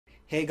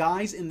Hey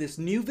guys, in this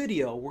new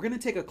video, we're going to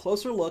take a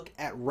closer look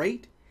at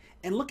rate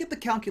and look at the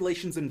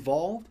calculations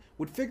involved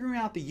with figuring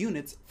out the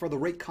units for the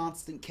rate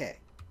constant K.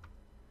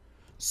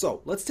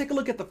 So let's take a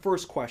look at the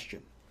first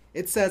question.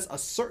 It says a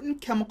certain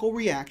chemical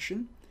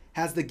reaction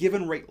has the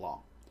given rate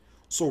law.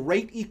 So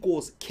rate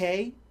equals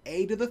K,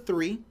 A to the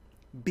 3,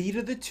 B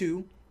to the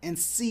 2, and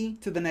C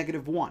to the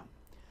negative 1.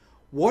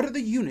 What are the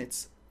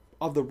units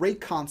of the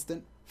rate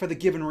constant for the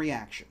given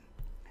reaction?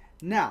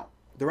 Now,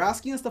 they're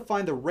asking us to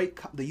find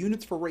the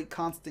units for rate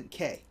constant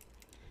K.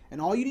 And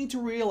all you need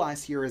to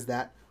realize here is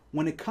that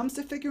when it comes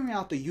to figuring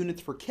out the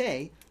units for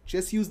K,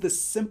 just use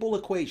this simple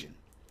equation.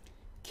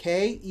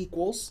 K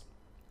equals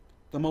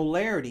the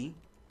molarity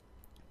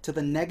to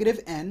the negative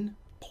n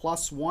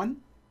plus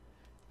 1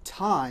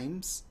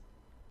 times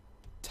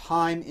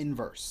time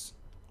inverse.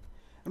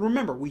 And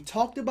remember, we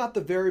talked about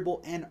the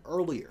variable n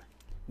earlier.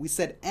 We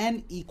said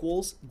n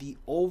equals the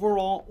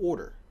overall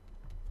order.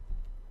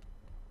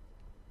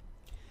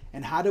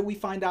 And how do we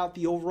find out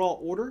the overall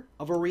order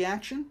of a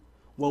reaction?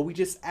 Well, we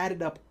just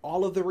added up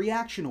all of the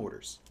reaction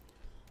orders.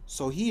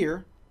 So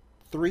here,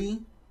 3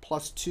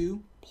 plus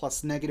 2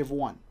 plus negative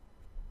 1.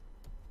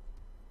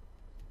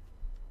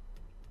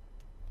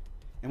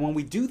 And when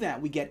we do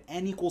that, we get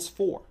n equals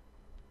 4.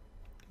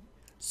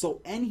 So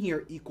n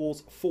here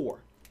equals 4.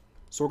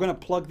 So we're going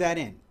to plug that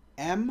in.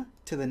 M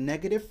to the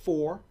negative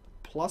 4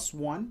 plus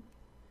 1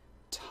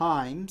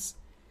 times,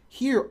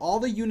 here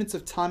all the units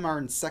of time are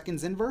in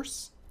seconds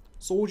inverse.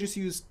 So we'll just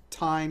use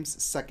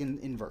times second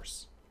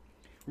inverse.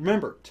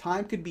 Remember,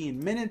 time could be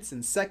in minutes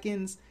and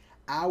seconds,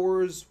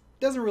 hours,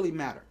 doesn't really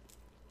matter.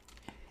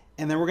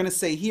 And then we're going to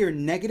say here,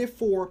 negative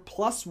 4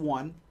 plus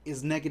 1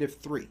 is negative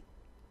 3.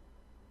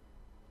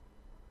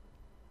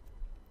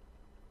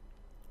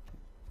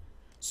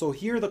 So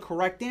here the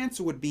correct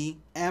answer would be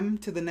m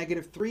to the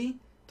negative 3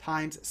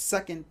 times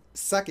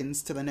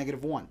seconds to the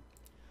negative 1.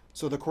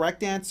 So the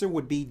correct answer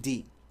would be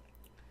D.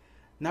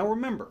 Now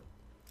remember,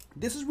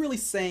 this is really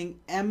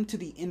saying m to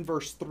the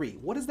inverse 3.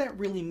 What does that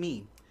really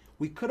mean?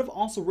 We could have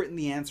also written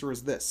the answer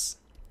as this.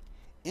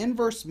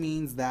 Inverse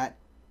means that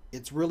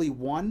it's really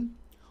 1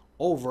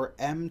 over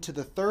m to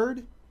the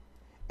third,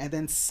 and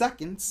then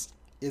seconds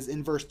is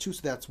inverse 2,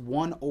 so that's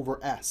 1 over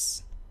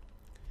s.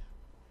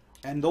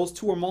 And those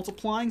two are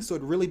multiplying, so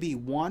it'd really be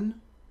 1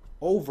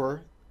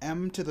 over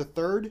m to the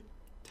third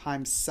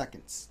times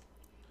seconds.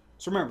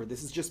 So remember,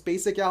 this is just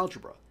basic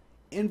algebra.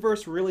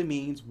 Inverse really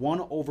means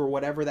 1 over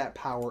whatever that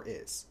power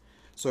is.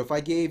 So if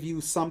I gave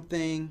you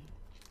something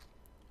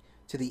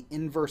to the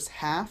inverse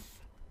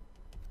half,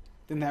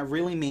 then that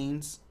really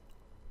means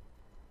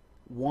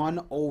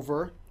 1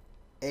 over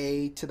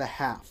a to the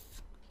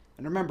half.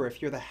 And remember,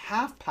 if you're the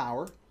half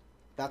power,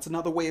 that's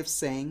another way of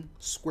saying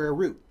square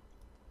root.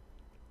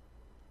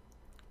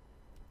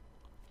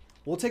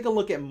 We'll take a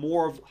look at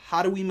more of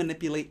how do we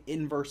manipulate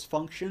inverse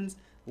functions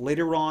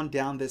later on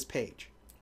down this page.